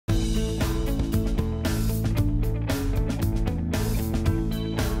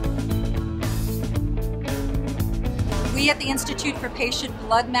We at the Institute for Patient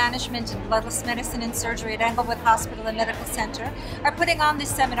Blood Management and Bloodless Medicine and Surgery at Englewood Hospital and Medical Center are putting on this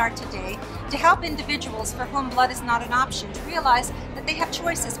seminar today to help individuals for whom blood is not an option to realize that they have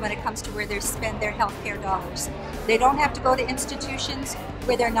choices when it comes to where they spend their healthcare dollars. They don't have to go to institutions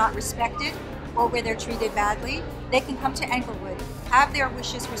where they're not respected or where they're treated badly. They can come to Englewood, have their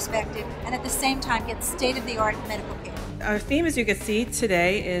wishes respected, and at the same time get state-of-the-art medical care. Our theme, as you can see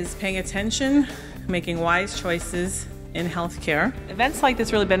today, is paying attention, making wise choices in healthcare. Events like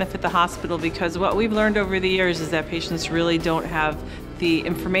this really benefit the hospital because what we've learned over the years is that patients really don't have the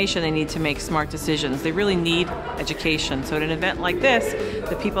information they need to make smart decisions. They really need education. So at an event like this,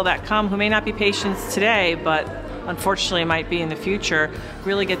 the people that come who may not be patients today, but unfortunately might be in the future,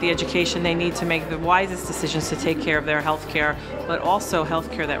 really get the education they need to make the wisest decisions to take care of their health care, but also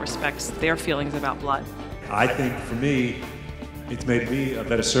health care that respects their feelings about blood. I think for me, it's made me a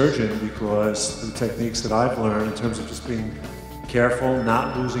better surgeon because the techniques that I've learned in terms of just being careful,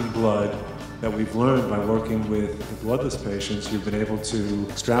 not losing blood, that we've learned by working with the bloodless patients, you've been able to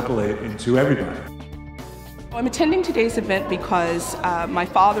extrapolate into everybody. I'm attending today's event because my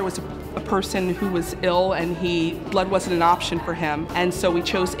father was a person who was ill and blood wasn't an option for him, and so we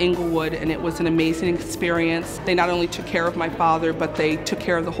chose Englewood, and it was an amazing experience. They not only took care of my father, but they took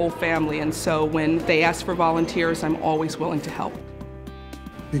care of the whole family, and so when they ask for volunteers, I'm always willing to help.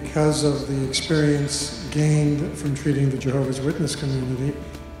 Because of the experience gained from treating the Jehovah's Witness community,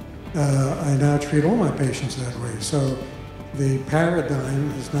 I now treat all my patients that way. So the paradigm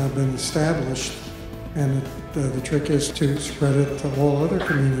has now been established, and the trick is to spread it to all other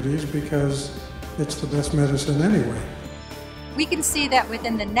communities because it's the best medicine anyway. We can see that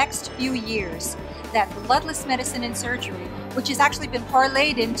within the next few years that bloodless medicine and surgery, which has actually been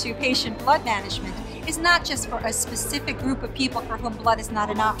parlayed into patient blood management, is not just for a specific group of people for whom blood is not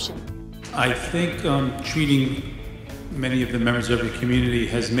an option. I think treating many of the members of your community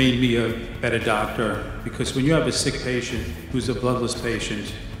has made me a better doctor, because when you have a sick patient who's a bloodless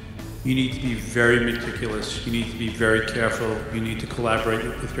patient, you need to be very meticulous, you need to be very careful, you need to collaborate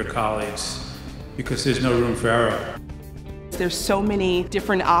with your colleagues, because there's no room for error. There's so many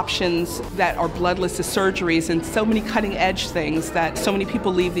different options that are bloodless as surgeries, and so many cutting edge things that so many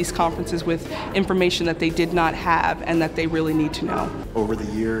people leave these conferences with information that they did not have and that they really need to know. Over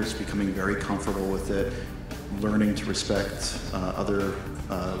the years, becoming very comfortable with it, learning to respect other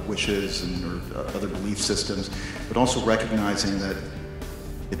wishes and other belief systems, but also recognizing that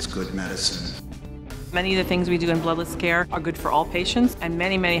it's good medicine. Many of the things we do in bloodless care are good for all patients, and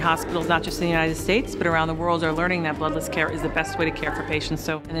many hospitals, not just in the United States, but around the world, are learning that bloodless care is the best way to care for patients.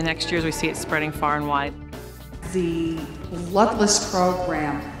 So in the next years, we see it spreading far and wide. The bloodless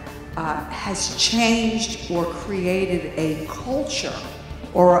program has changed or created a culture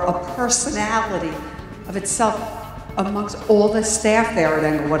or a personality of itself amongst all the staff there at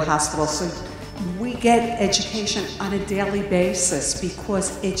Englewood Hospital. So we get education on a daily basis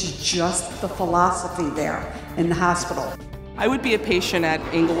because it's just the philosophy there in the hospital. I would be a patient at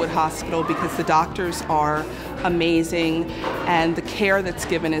Englewood Hospital because the doctors are amazing and the care that's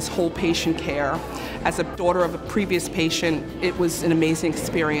given is whole patient care. As a daughter of a previous patient, it was an amazing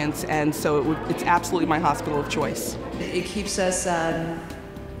experience, and so it's absolutely my hospital of choice. It keeps us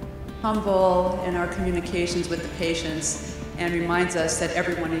humble in our communications with the patients, and reminds us that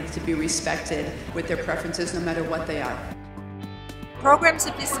everyone needs to be respected with their preferences, no matter what they are. Programs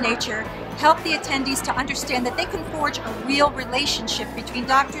of this nature help the attendees to understand that they can forge a real relationship between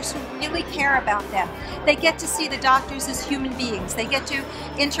doctors who really care about them. They get to see the doctors as human beings. They get to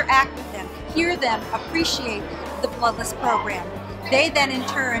interact with them, hear them, appreciate the bloodless program. They then in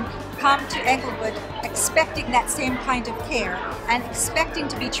turn come to Englewood expecting that same kind of care and expecting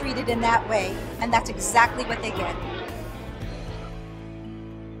to be treated in that way, and that's exactly what they get.